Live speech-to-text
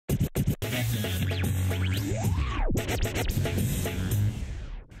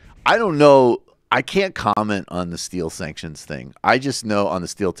I don't know. I can't comment on the steel sanctions thing. I just know on the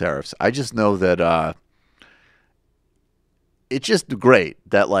steel tariffs. I just know that it's just great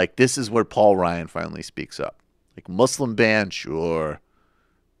that like this is where Paul Ryan finally speaks up. Like Muslim ban, sure.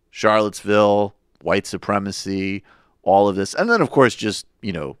 Charlottesville, white supremacy, all of this. And then of course just,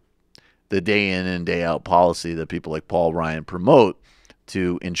 the day in and day out policy that people like Paul Ryan promote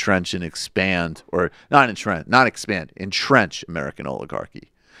to entrench and expand, or not expand, entrench American oligarchy.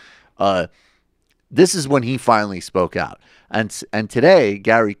 This is when he finally spoke out. And today,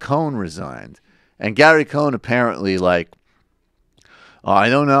 Gary Cohn resigned. And Gary Cohn apparently I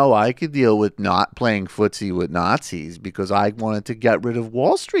don't know, I could deal with not playing footsie with Nazis because I wanted to get rid of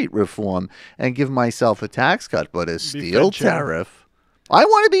Wall Street reform and give myself a tax cut. But a steel tariff, I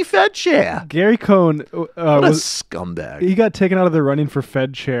want to be Fed chair. Gary Cohn what a scumbag. He got taken out of the running for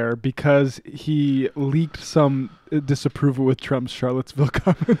Fed chair because he leaked some disapproval with Trump's Charlottesville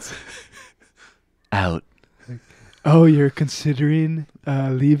comments. Out. Oh, you're considering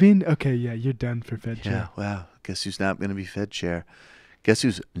leaving? Okay, yeah, you're done for Fed chair. Yeah, wow. Guess who's not going to be Fed chair? Guess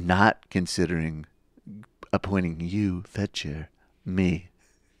who's not considering appointing you Fed chair? Me.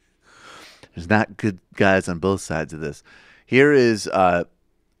 There's not good guys on both sides of this. Here is,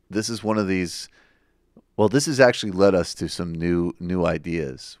 this is one of these, well, this has actually led us to some new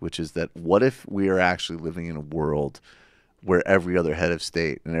ideas, which is that what if we are actually living in a world where every other head of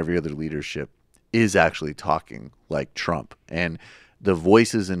state and every other leadership is actually talking like Trump, and the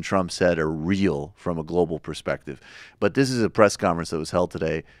voices in Trump's head are real from a global perspective. But this is a press conference that was held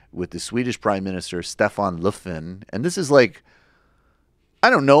today with the Swedish Prime Minister, Stefan Lofven. And this is I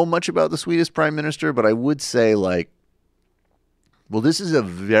don't know much about the Swedish Prime Minister, but I would say this is a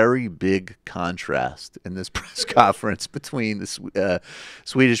very big contrast in this press conference between the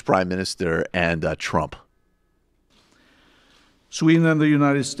Swedish Prime Minister and Trump. Sweden and the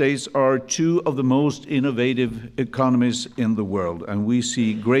United States are two of the most innovative economies in the world, and we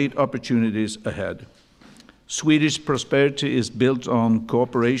see great opportunities ahead. Swedish prosperity is built on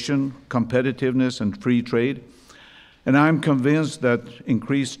cooperation, competitiveness, and free trade, and I'm convinced that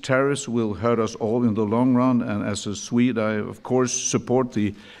increased tariffs will hurt us all in the long run, and as a Swede, I, of course, support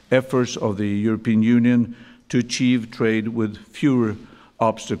the efforts of the European Union to achieve trade with fewer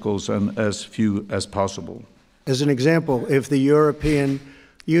obstacles and as few as possible. As an example, if the European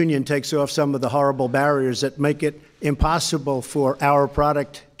Union takes off some of the horrible barriers that make it impossible for our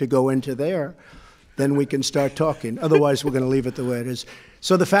product to go into there, then we can start talking. Otherwise, we're going to leave it the way it is.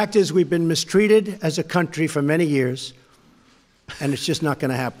 So the fact is we've been mistreated as a country for many years, and it's just not going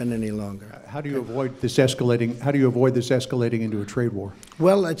to happen any longer. How do you avoid this escalating? How do you avoid this escalating into a trade war?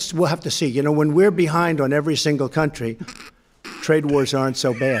 Well, we'll have to see. When we're behind on every single country, trade wars aren't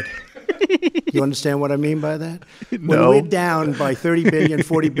so bad. You understand what I mean by that? No. When we're down by 30 billion,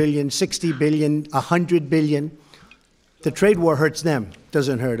 40 billion, 60 billion, 100 billion, the trade war hurts them,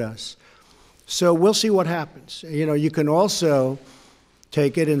 doesn't hurt us. So we'll see what happens. You can also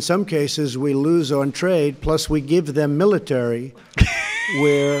take it, in some cases, we lose on trade, plus we give them military,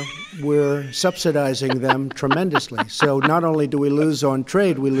 where we're subsidizing them tremendously. So not only do we lose on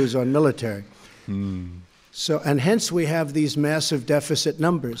trade, we lose on military. So, and hence we have these massive deficit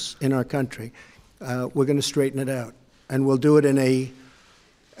numbers in our country. We're going to straighten it out, and we'll do it in a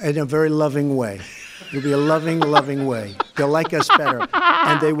very loving way. It'll be a loving way. They'll like us better,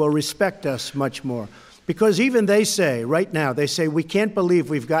 and they will respect us much more. Because even they say, right now, we can't believe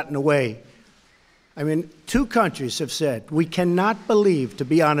we've gotten away. I mean, two countries have said, we cannot believe, to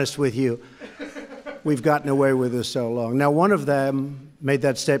be honest with you, we've gotten away with this so long. Now, one of them made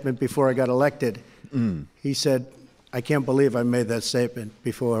that statement before I got elected. He said, I can't believe I made that statement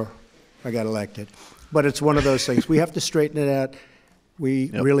before I got elected. But it's one of those things. We have to straighten it out. We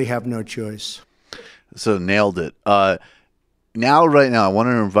really have no choice. So nailed it. Right now, I want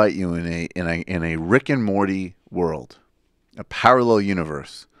to invite you in a Rick and Morty world, a parallel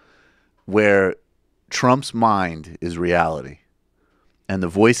universe, where Trump's mind is reality, and the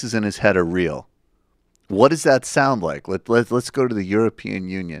voices in his head are real. What does that sound like? Let's go to the European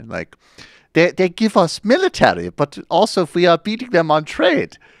Union. They give us military, but also if we are beating them on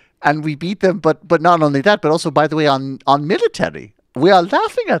trade, and we beat them, but not only that, but also, by the way, on military, we are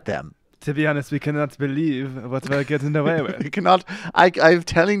laughing at them. To be honest, we cannot believe what we're getting away with. We cannot. I'm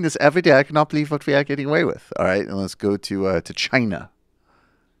telling this every day. I cannot believe what we are getting away with. All right, and let's go to China.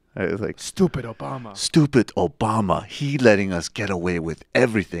 Stupid Obama. Stupid Obama. He letting us get away with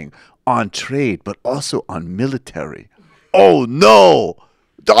everything on trade, but also on military. Oh no!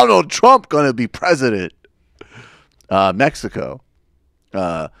 Donald Trump gonna be president. Mexico.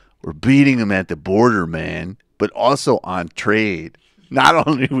 We're beating him at the border, man. but also on trade. Not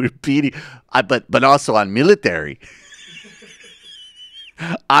only repeating, but also on military.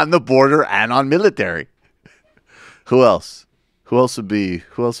 On the border and on military. Who else? Who else would be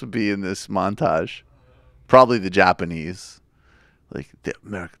in this montage? Probably the Japanese. Like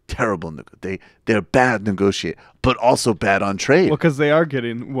they're terrible. They're bad negotiate, but also bad on trade. Well, because they are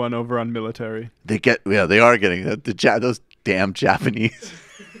getting one over on military. They are getting those damn Japanese.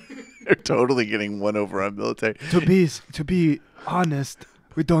 They're totally getting one over on military. To be honest,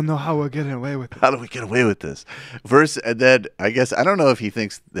 we don't know how we're getting away with it. How do we get away with this? And then I guess I don't know if he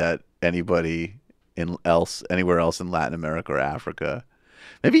thinks that anybody anywhere else in Latin America or Africa,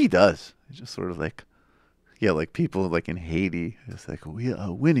 maybe he does. He's just sort of like, yeah, like people like in Haiti. It's like we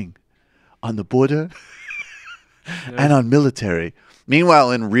are winning on the border and on military.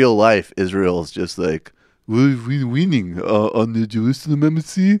 Meanwhile, in real life, Israel is just like we're winning on the Jerusalem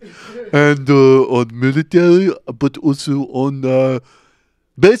embassy and on military, but also on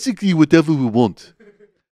basically whatever we want.